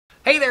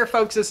Hey there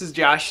folks, this is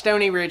Josh,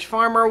 Stoney Ridge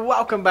Farmer.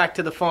 Welcome back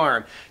to the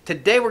farm.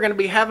 Today we're going to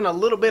be having a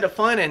little bit of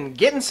fun and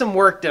getting some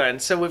work done.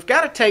 So we've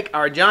got to take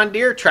our John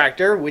Deere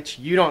tractor, which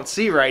you don't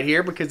see right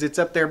here because it's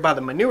up there by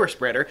the manure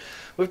spreader.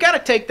 We've got to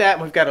take that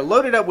and we've got to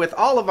load it up with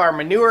all of our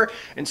manure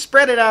and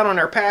spread it out on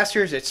our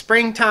pastures. It's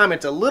springtime.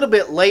 It's a little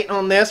bit late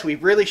on this. We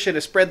really should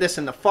have spread this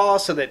in the fall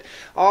so that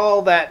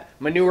all that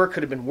manure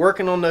could have been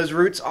working on those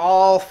roots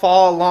all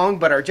fall long.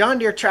 But our John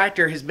Deere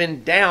tractor has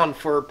been down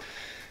for,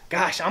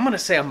 gosh, I'm going to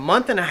say a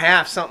month and a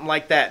half, something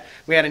like that.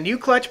 We had a new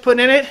clutch put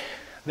in it.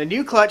 The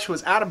new clutch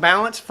was out of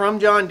balance from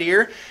John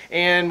Deere,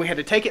 and we had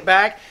to take it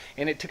back,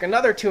 and it took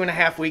another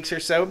 2.5 weeks or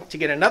so to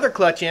get another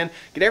clutch in,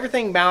 get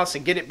everything balanced,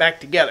 and get it back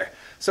together.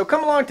 So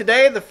come along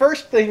today. The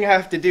first thing I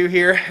have to do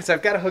here is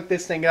I've got to hook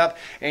this thing up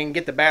and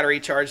get the battery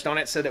charged on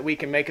it so that we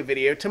can make a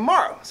video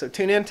tomorrow. So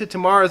tune in to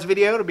tomorrow's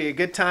video. It'll be a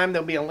good time.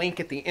 There'll be a link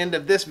at the end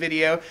of this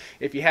video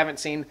if you haven't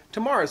seen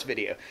tomorrow's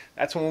video.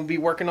 That's when we'll be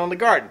working on the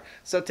garden.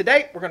 So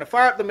today we're going to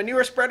fire up the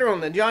manure spreader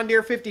on the John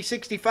Deere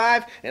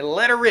 5065 and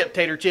let her rip,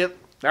 Tater Chip.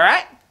 All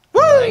right?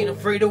 Woo! I ain't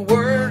afraid of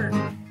work.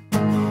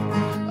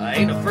 I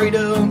ain't afraid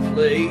of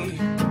play.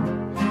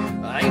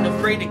 I ain't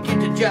afraid to get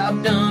the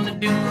job done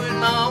and do it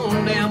my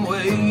own damn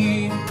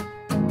way.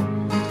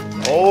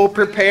 Oh,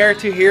 prepare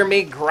to hear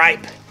me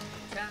gripe.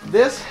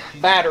 This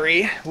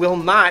battery will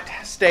not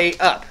stay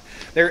up.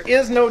 There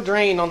is no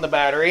drain on the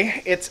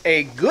battery. It's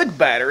a good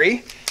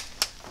battery.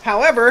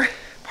 However,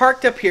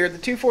 parked up here, the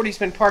 240's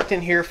been parked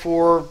in here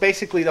for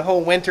basically the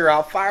whole winter.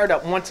 I'll fire it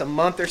up once a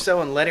month or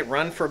so and let it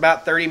run for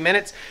about 30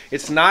 minutes.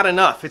 It's not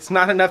enough. It's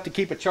not enough to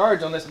keep a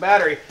charge on this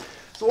battery.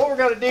 So what we're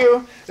going to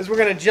do is we're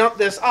going to jump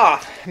this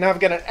off. Now I've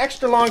got an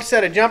extra long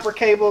set of jumper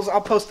cables.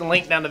 I'll post a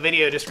link down the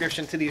video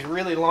description to these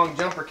really long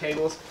jumper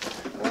cables.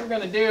 What we're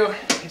going to do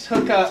is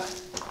hook up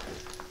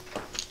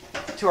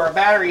to our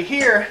battery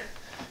here,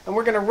 and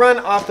we're going to run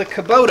off the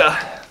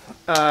Kubota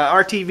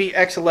RTV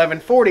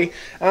X1140.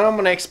 And I'm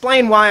going to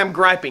explain why I'm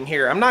griping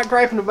here. I'm not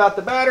griping about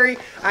the battery.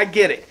 I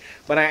get it.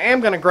 But I am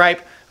going to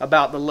gripe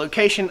about the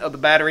location of the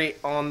battery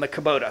on the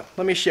Kubota.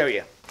 Let me show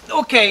you.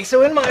 Okay,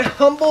 so in my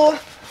humble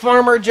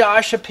Farmer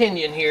Josh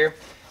opinion here,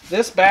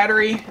 this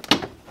battery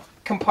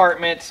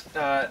compartment,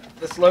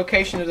 this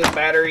location of this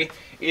battery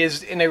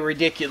is in a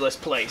ridiculous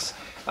place.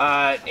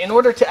 In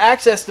order to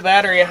access the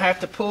battery, I have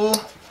to pull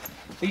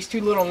these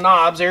two little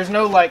knobs. There's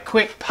no like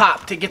quick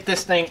pop to get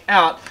this thing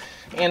out,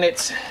 and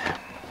it's,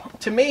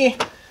 to me,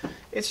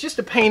 it's just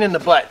a pain in the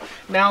butt.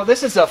 Now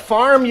this is a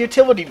farm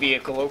utility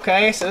vehicle,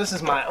 okay? So this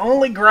is my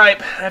only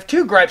gripe. I have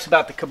two gripes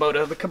about the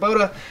Kubota. The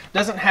Kubota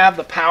doesn't have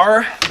the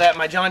power that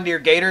my John Deere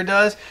Gator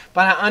does,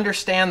 but I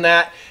understand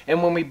that,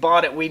 and when we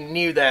bought it, we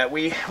knew that.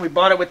 We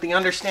bought it with the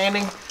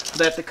understanding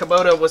that the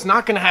Kubota was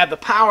not going to have the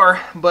power,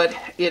 but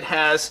it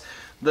has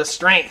the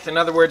strength. In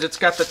other words, it's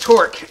got the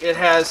torque. It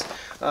has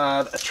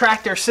a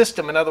tractor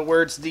system. In other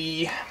words,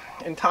 the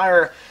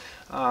entire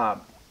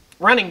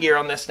running gear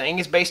on this thing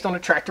is based on a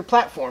tractor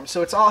platform.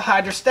 So it's all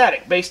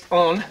hydrostatic, based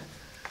on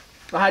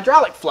the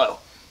hydraulic flow.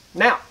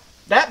 Now,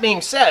 that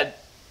being said,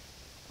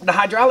 the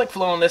hydraulic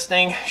flow on this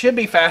thing should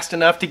be fast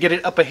enough to get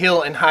it up a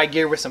hill in high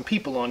gear with some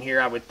people on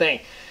here, I would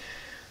think.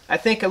 I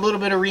think a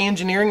little bit of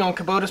re-engineering on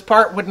Kubota's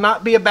part would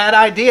not be a bad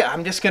idea.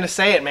 I'm just going to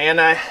say it,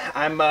 man.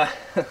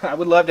 I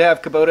would love to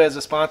have Kubota as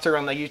a sponsor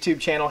on the YouTube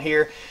channel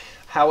here.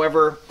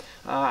 However,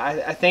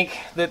 I think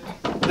that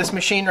this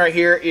machine right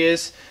here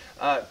is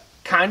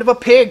kind of a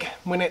pig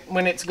when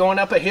it's going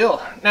up a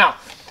hill. Now,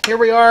 here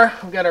we are.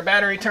 We've got our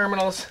battery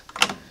terminals,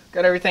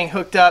 got everything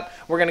hooked up.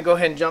 We're going to go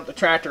ahead and jump the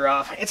tractor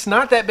off. It's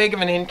not that big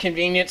of an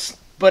inconvenience,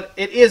 but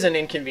it is an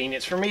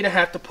inconvenience for me to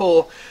have to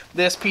pull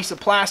this piece of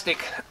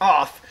plastic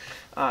off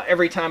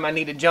every time I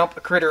need to jump a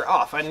critter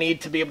off. I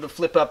need to be able to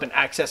flip up and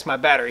access my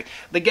battery.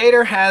 The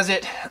Gator has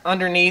it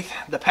underneath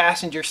the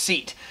passenger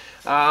seat.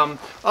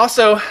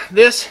 Also,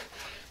 this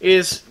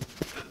is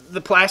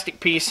the plastic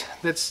piece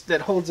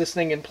that holds this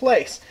thing in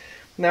place.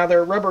 Now there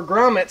are rubber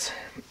grommets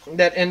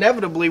that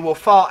inevitably will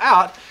fall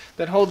out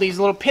that hold these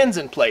little pins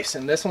in place,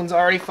 and this one's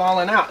already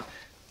fallen out.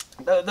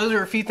 Those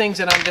are a few things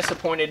that I'm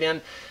disappointed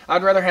in.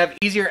 I'd rather have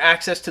easier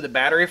access to the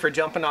battery for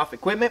jumping off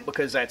equipment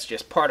because that's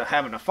just part of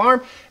having a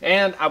farm,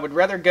 and I would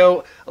rather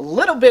go a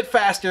little bit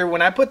faster.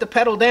 When I put the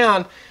pedal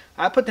down,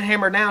 I put the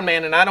hammer down,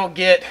 man, and I don't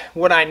get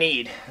what I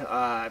need.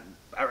 I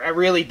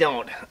really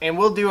don't. And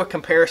we'll do a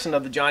comparison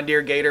of the John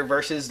Deere Gator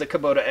versus the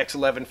Kubota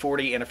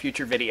X1140 in a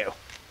future video.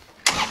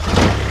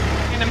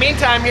 In the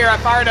meantime here, I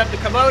fired up the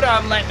Kubota.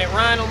 I'm letting it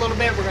run a little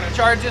bit. We're going to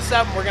charge this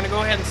up, and we're going to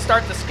go ahead and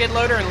start the skid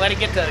loader and let it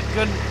get to a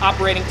good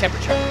operating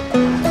temperature.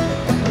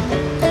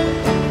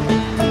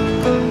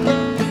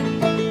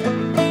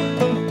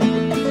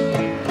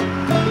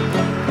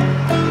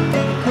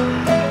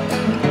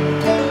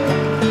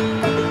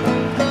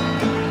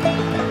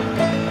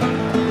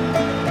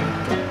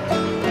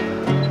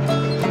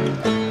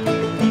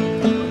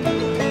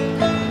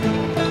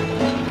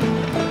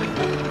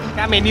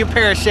 Got me a new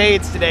pair of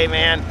shades today,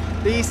 man.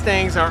 These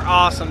things are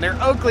awesome. They're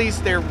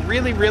Oakleys. They're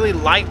really, really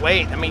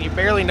lightweight. I mean, you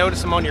barely notice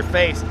them on your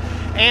face.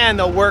 And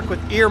they'll work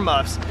with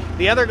earmuffs.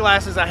 The other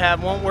glasses I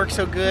have won't work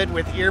so good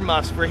with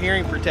earmuffs for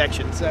hearing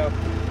protection. So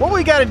what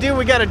we got to do,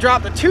 we got to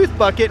drop the tooth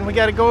bucket and we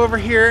got to go over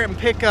here and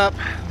pick up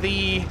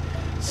the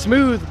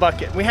smooth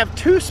bucket. We have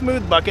two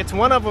smooth buckets.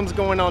 One of them's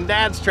going on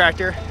Dad's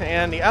tractor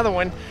and the other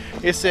one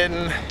is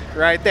sitting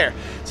right there.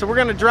 So we're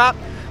going to drop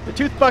the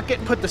tooth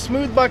bucket, put the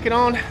smooth bucket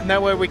on, and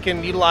that way we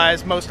can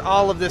utilize most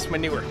all of this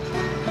manure.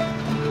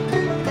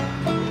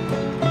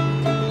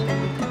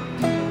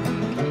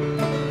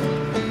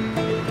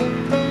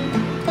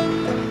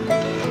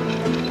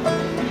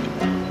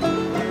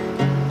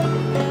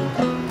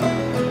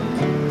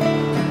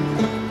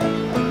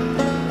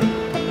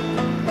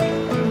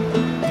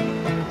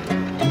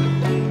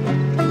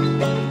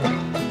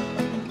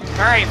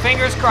 Alright,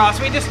 fingers crossed.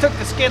 We just took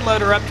the skid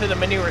loader up to the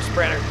manure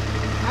spreader.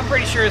 I'm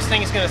pretty sure this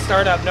thing is going to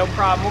start up, no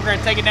problem. We're going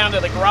to take it down to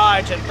the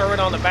garage and throw it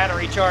on the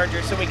battery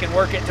charger so we can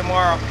work it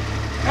tomorrow.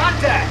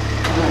 Contact!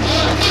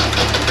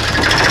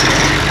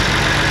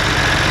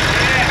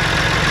 Yeah.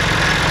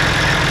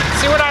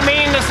 See what I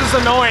mean? This is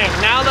annoying.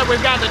 Now that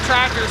we've got the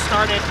tractor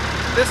started,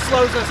 this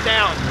slows us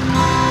down.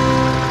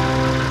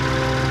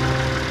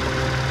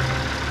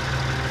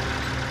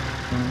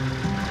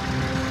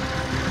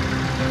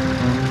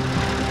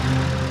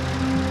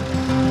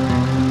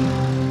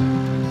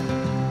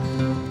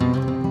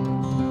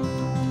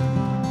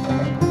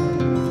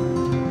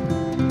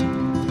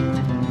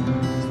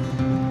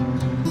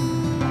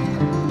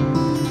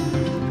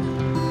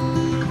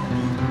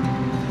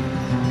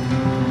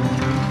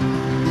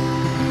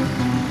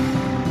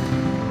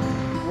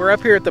 We're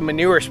up here at the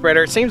manure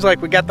spreader. It seems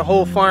like we got the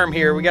whole farm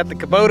here. We got the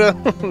Kubota,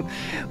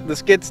 the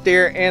skid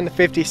steer, and the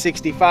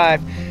 5065.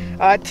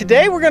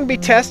 Today we're going to be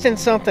testing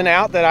something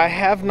out that I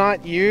have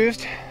not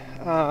used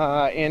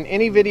in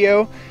any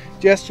video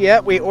just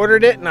yet. We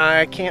ordered it and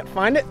I can't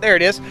find it. There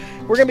it is.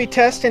 We're going to be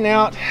testing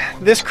out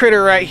this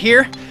critter right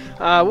here.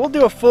 We'll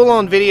do a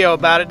full-on video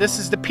about it. This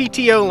is the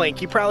PTO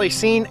link. You've probably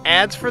seen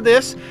ads for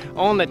this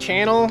on the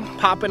channel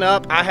popping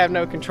up. I have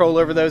no control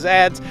over those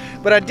ads,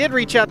 but I did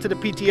reach out to the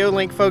PTO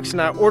link folks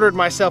and I ordered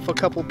myself a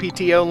couple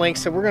PTO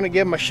links, so we're going to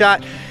give them a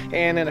shot,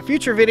 and in a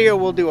future video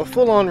we'll do a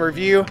full-on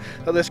review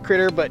of this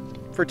critter. But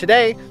for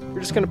today, we're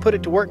just going to put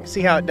it to work and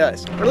see how it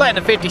does. We're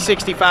letting the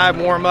 5065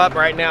 warm up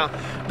right now.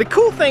 The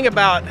cool thing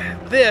about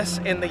this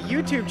and the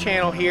YouTube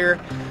channel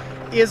here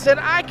is that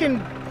I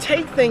can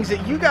take things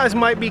that you guys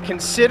might be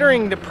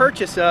considering the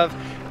purchase of,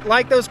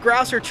 like those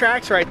grouser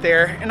tracks right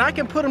there, and I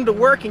can put them to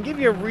work and give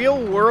you a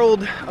real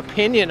world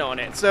opinion on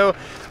it. So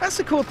that's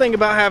the cool thing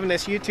about having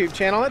this YouTube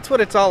channel. That's what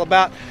it's all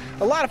about.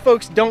 A lot of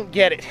folks don't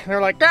get it. They're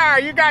like, ah,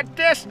 you got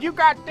this, you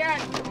got that,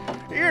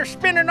 you're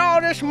spending all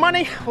this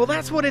money. Well,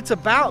 that's what it's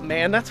about,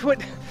 man. That's what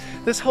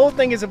this whole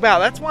thing is about.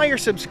 That's why you're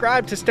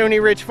subscribed to Stoney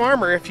Ridge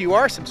Farmer, if you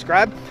are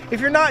subscribed.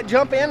 If you're not,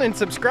 jump in and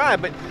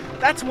subscribe, but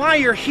that's why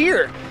you're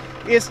here,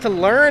 is to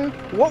learn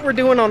what we're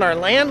doing on our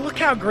land. Look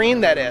how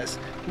green that is.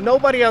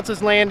 Nobody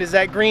else's land is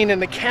that green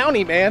in the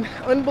county, man.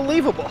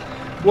 Unbelievable.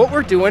 What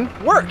we're doing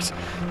works,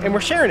 and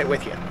we're sharing it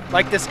with you.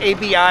 Like this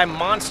ABI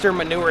monster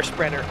manure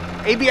spreader.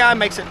 ABI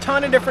makes a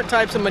ton of different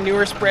types of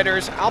manure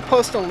spreaders. I'll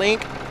post a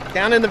link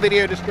down in the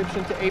video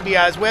description to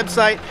ABI's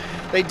website.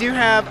 They do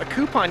have a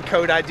coupon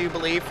code, I do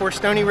believe, for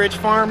Stoney Ridge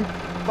Farm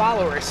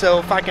followers. So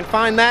if I can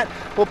find that,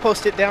 we'll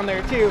post it down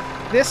there too.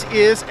 This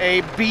is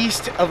a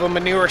beast of a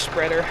manure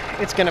spreader.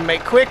 It's gonna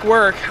make quick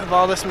work of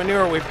all this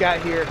manure we've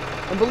got here.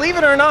 And believe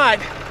it or not,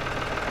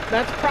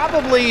 that's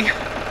probably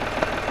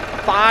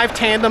 5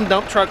 tandem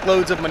dump truck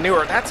loads of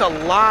manure. That's a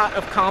lot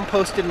of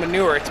composted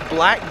manure. It's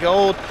black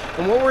gold.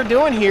 And what we're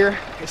doing here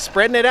is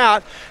spreading it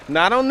out,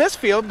 not on this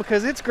field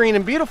because it's green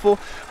and beautiful,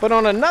 but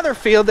on another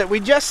field that we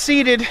just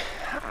seeded,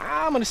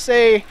 I'm gonna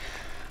say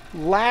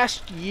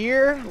last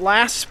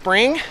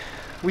spring,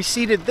 we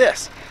seeded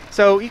this.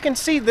 So you can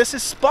see this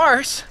is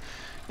sparse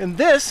and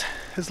this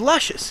is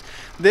luscious.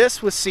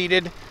 This was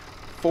seeded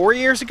 4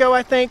 years ago,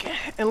 I think,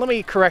 and let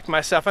me correct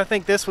myself, I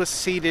think this was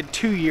seeded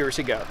 2 years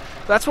ago.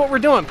 That's what we're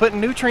doing,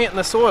 putting nutrient in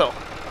the soil,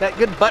 that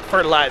good butt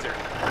fertilizer.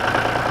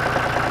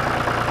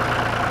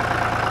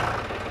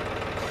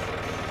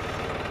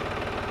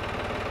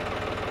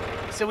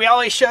 So we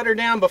always shut her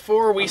down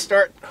before we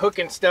start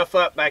hooking stuff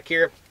up back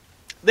here.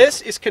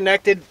 This is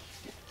connected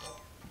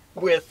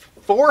with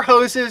 4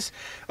 hoses,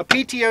 a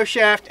PTO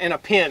shaft, and a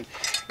pin.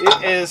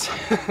 It is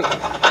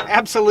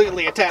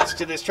absolutely attached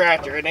to this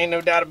tractor. It ain't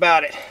no doubt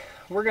about it.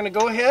 We're going to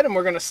go ahead and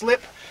we're going to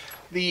slip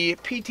the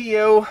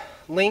PTO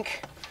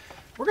link.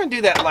 We're going to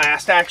do that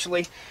last,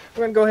 actually.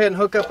 We're going to go ahead and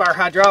hook up our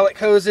hydraulic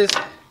hoses.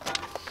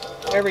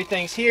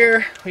 Everything's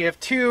here. We have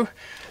 2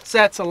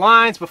 sets of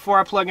lines. Before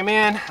I plug them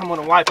in, I'm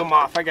going to wipe them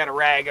off. I got a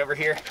rag over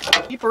here.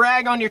 Keep a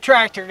rag on your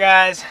tractor,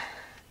 guys,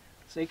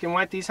 so you can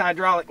wipe these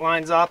hydraulic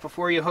lines off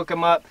before you hook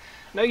them up.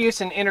 No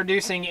use in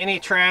introducing any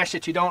trash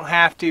that you don't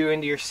have to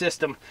into your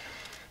system.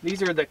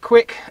 These are the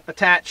quick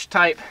attach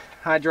type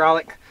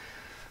hydraulic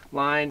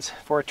lines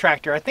for a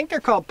tractor. I think they're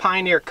called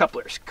Pioneer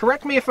couplers.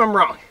 Correct me if I'm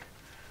wrong.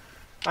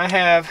 I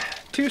have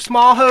 2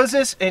 small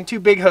hoses and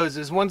 2 big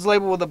hoses. One's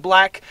labeled with a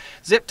black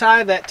zip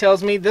tie. That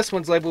tells me this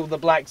one's labeled with a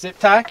black zip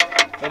tie,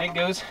 and it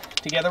goes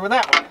together with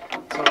that one.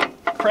 So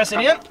press it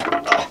in.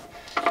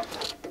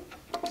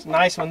 It's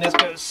nice when this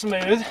goes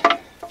smooth.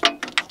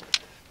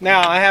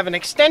 Now I have an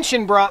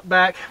extension brought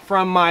back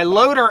from my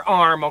loader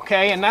arm,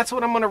 okay? And that's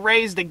what I'm gonna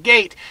raise the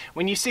gate.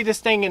 When you see this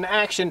thing in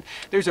action,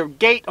 there's a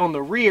gate on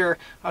the rear.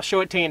 I'll show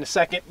it to you in a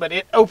second, but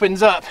it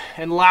opens up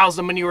and allows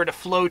the manure to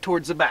flow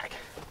towards the back.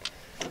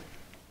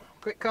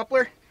 Quick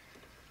coupler.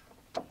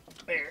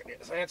 There it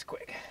is, that's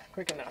quick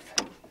enough.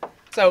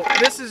 So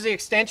this is the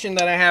extension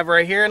that I have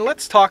right here, and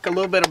let's talk a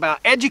little bit about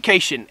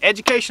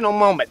educational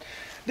moment.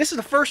 This is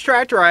the first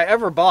tractor I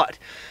ever bought.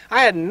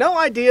 I had no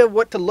idea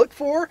what to look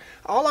for.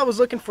 All I was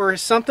looking for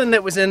is something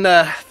that was in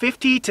the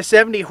 50 to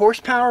 70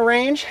 horsepower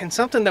range and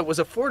something that was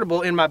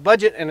affordable in my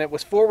budget, and it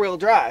was four-wheel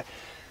drive.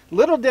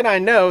 Little did I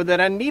know that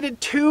I needed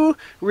 2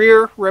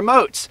 rear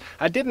remotes.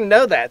 I didn't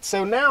know that,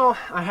 so now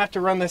I have to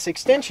run this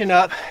extension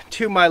up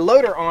to my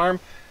loader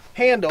arm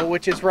handle,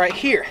 which is right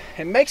here.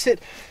 It makes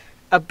it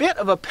a bit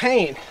of a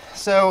pain.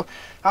 So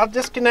I'll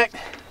disconnect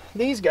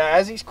these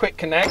guys, these quick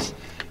connects,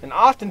 and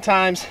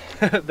oftentimes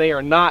they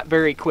are not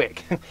very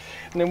quick. And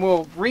then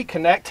we'll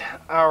reconnect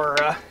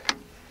our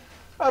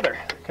other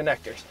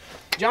connectors.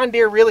 John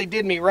Deere really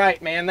did me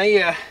right, man.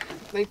 They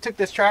took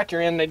this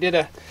tractor in, they did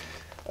a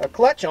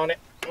clutch on it,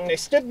 and they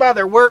stood by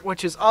their work,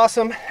 which is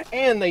awesome,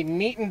 and they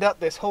neatened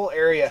up this whole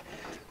area.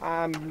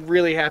 I'm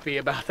really happy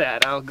about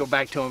that. I'll go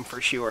back to them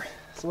for sure.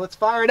 So let's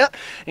fire it up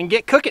and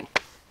get cooking.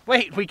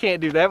 Wait, we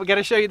can't do that. We got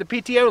to show you the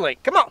PTO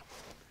link. Come on.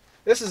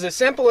 This is as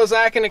simple as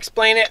I can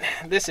explain it.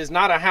 This is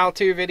not a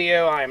how-to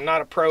video. I am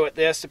not a pro at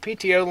this. The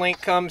PTO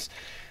link comes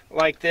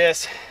like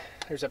this.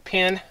 There's a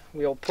pin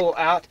we'll pull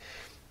out.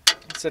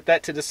 Set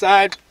that to the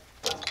side.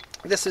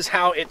 This is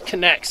how it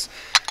connects.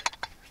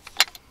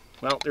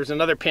 Well, there's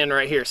another pin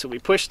right here. So we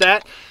push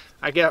that,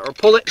 or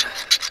pull it.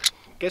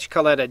 I guess you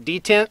call that a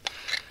detent.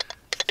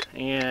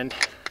 And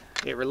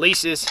it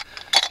releases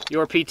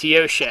your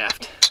PTO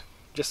shaft.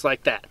 Just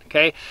like that,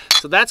 okay?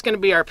 So that's going to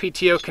be our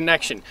PTO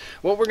connection.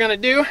 What we're going to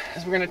do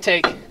is we're going to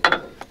take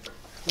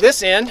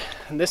this end,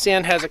 and this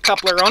end has a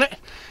coupler on it,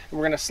 and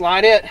we're going to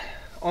slide it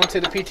onto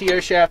the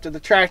PTO shaft of the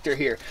tractor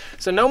here.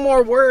 So no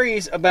more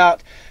worries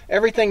about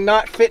everything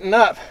not fitting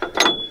up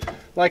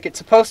like it's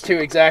supposed to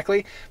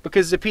exactly,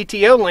 because the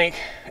PTO link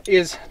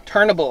is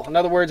turnable. In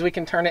other words, we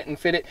can turn it and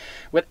fit it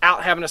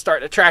without having to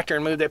start the tractor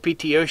and move that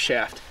PTO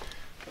shaft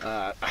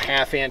a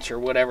 ½ inch or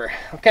whatever.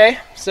 Okay,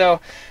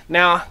 so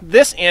now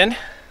this end,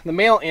 the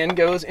male end,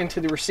 goes into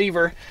the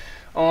receiver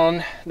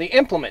on the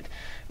implement.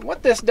 And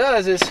what this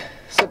does is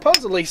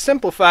supposedly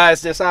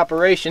simplifies this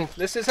operation.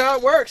 This is how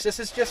it works. This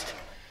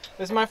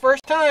is my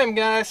first time,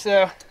 guys,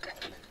 so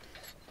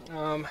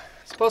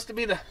it's supposed to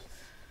be the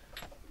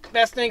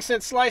best thing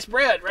since sliced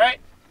bread, right?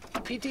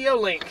 PTO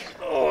link.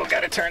 Oh,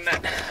 gotta turn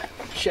that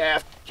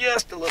shaft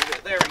just a little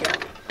bit. There we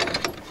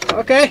go.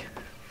 Okay,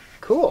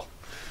 cool.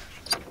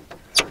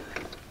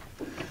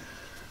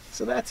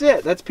 So that's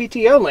it. That's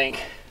PTO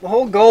link. The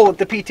whole goal with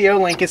the PTO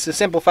link is to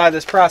simplify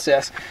this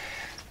process.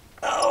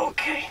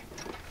 Okay.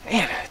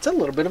 Man, it's a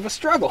little bit of a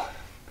struggle.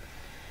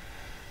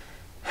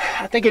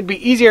 I think it'd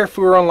be easier if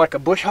we were on like a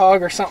bush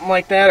hog or something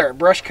like that, or a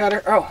brush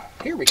cutter. Oh,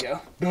 here we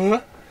go.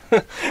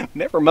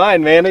 Never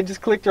mind, man. It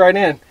just clicked right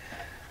in.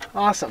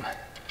 Awesome.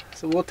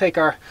 So we'll take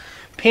our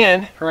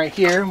pin right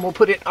here and we'll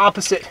put it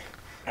opposite.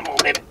 And we'll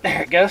nip it.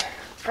 There it goes.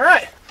 All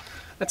right.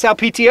 That's how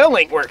PTO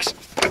link works.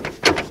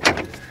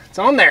 It's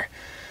on there.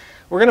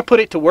 We're going to put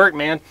it to work,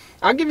 man.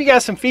 I'll give you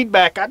guys some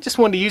feedback. I just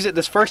wanted to use it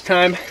this first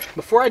time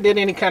before I did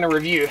any kind of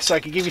review, so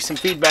I could give you some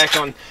feedback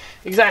on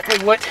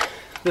exactly what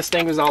this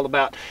thing was all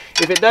about.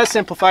 If it does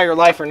simplify your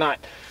life or not.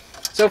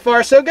 So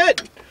far, so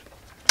good.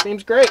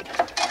 Seems great.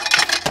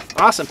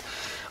 Awesome.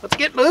 Let's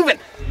get moving.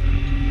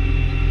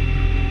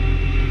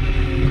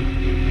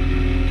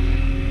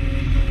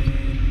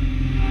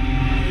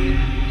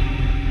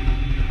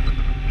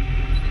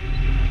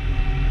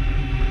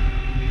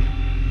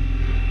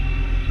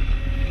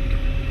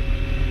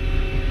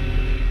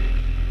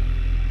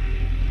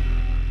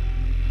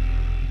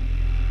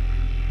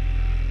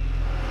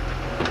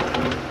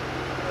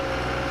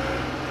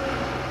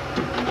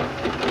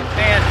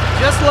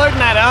 Loading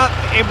that up,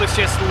 it was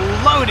just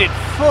loaded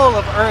full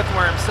of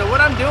earthworms. So what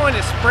I'm doing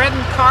is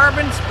spreading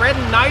carbon,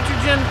 spreading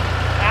nitrogen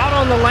out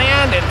on the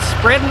land, and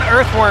spreading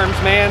earthworms,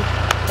 man.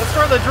 Let's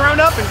throw the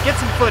drone up and get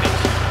some footage.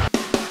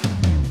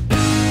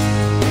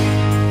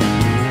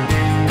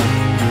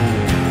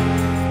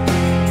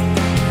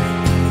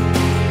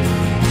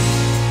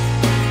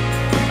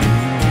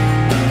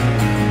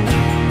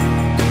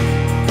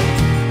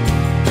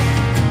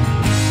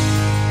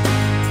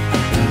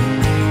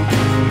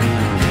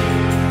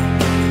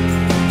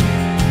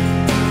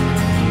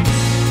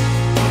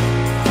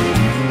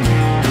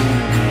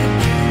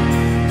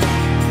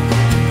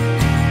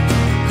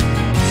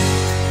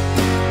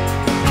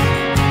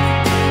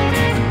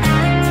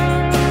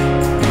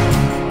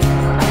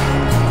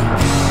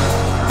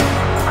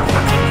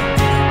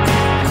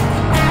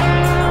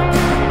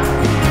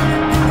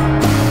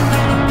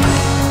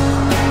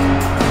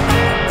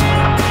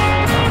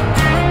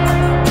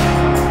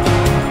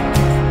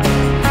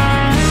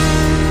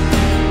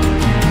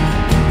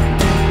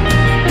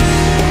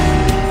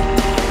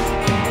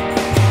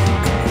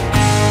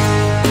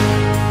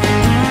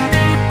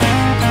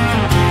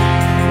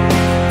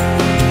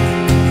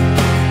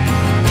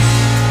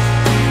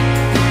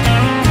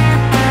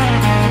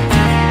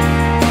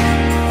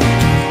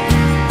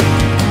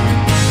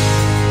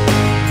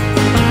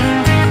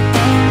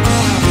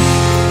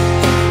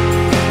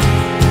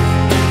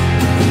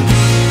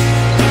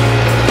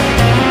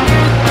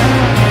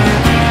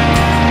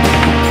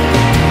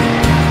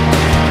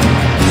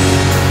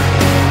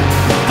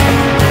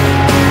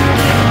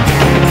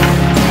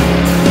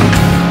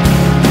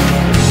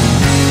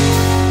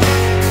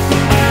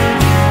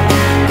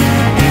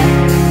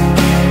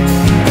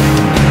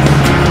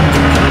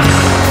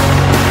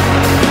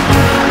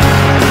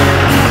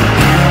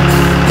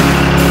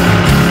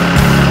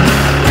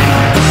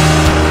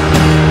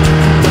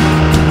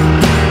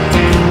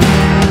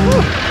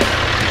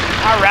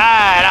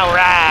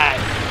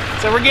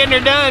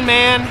 getting her done,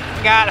 man.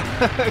 Got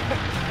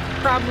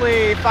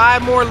probably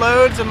 5 more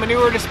loads of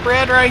manure to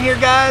spread right here,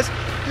 guys.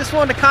 Just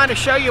wanted to kind of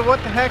show you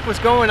what the heck was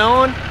going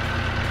on.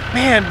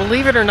 Man,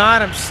 believe it or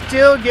not, I'm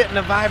still getting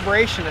a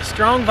vibration, a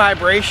strong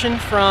vibration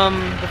from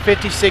the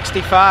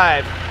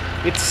 5065.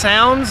 It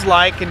sounds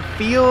like and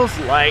feels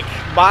like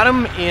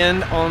bottom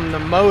end on the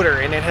motor,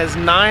 and it has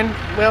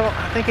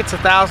I think it's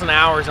 1,000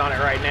 hours on it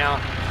right now.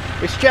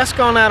 It's just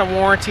gone out of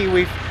warranty.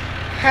 We've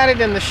had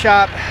it in the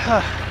shop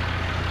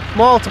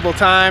multiple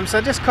times.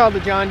 I just called the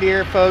John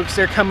Deere folks.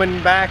 They're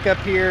coming back up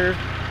here,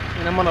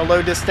 and I'm gonna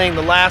load this thing.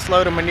 The last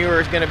load of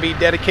manure is gonna be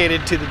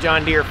dedicated to the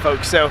John Deere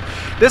folks. So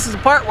this is the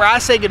part where I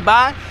say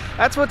goodbye.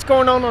 That's what's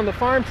going on the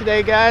farm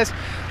today, guys.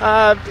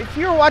 If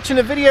you were watching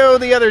the video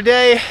the other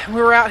day, we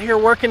were out here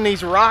working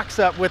these rocks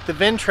up with the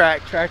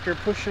Ventrac tractor,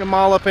 pushing them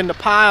all up into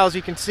piles.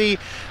 You can see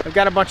I've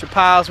got a bunch of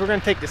piles. We're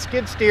gonna take the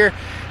skid steer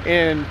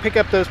and pick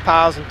up those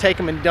piles and take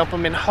them and dump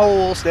them in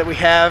holes that we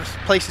have,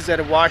 places that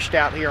have washed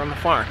out here on the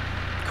farm.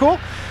 Cool,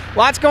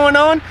 lots going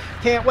on.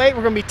 Can't wait.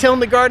 We're gonna be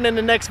tilling the garden in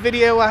the next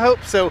video, I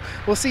hope. So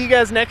we'll see you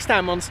guys next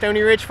time on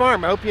Stoney Ridge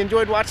Farm. I hope you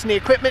enjoyed watching the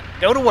equipment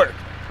go to work.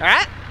 All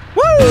right,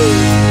 woo!